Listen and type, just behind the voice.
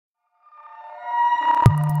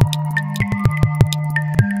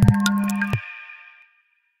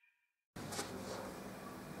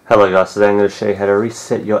Hello guys, today I'm going to show you how to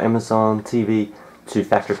reset your Amazon TV to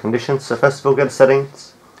factory conditions. So first of all, go to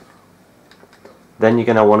settings, then you're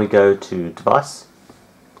going to want to go to device,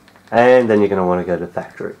 and then you're going to want to go to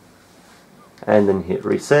factory, and then hit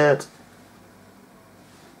reset.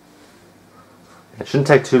 It shouldn't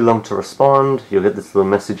take too long to respond. You'll get this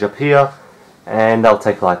little message up here, and that'll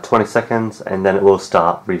take like 20 seconds, and then it will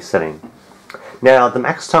start resetting. Now the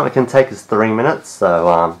max time it can take is 3 minutes,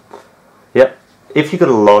 so yep. If you've got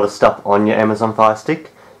a lot of stuff on your Amazon Fire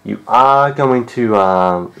Stick, you are going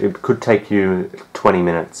to, it could take you 20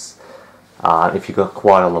 minutes if you've got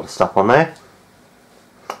quite a lot of stuff on there.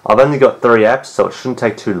 I've only got 3 apps, so it shouldn't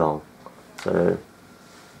take too long. So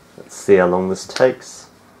let's see how long this takes.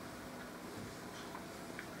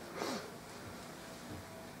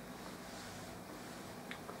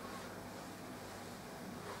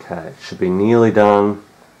 Okay, it should be nearly done.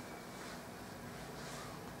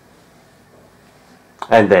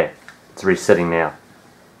 And there, it's resetting now.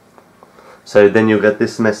 So then you'll get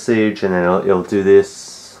this message, and then it'll do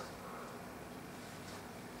this.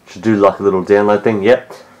 It should do like a little download thing.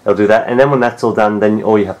 Yep, it'll do that. And then when that's all done, then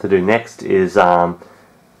all you have to do next is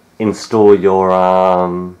install your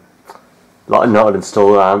log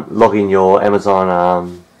in your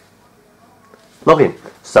Amazon login.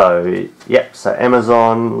 So yep, so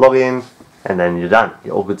Amazon login, and then you're done.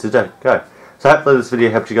 You're all good to go. So hopefully this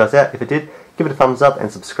video helped you guys out. If it did, give it a thumbs up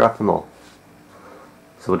and subscribe for more.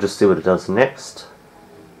 So we'll just see what it does next.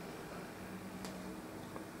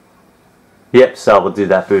 Yep, so we'll do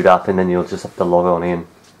that boot up, and then you'll just have to log on in.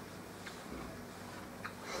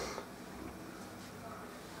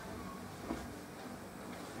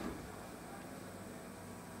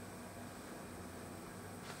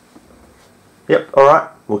 Yep, alright,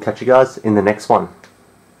 we'll catch you guys in the next one.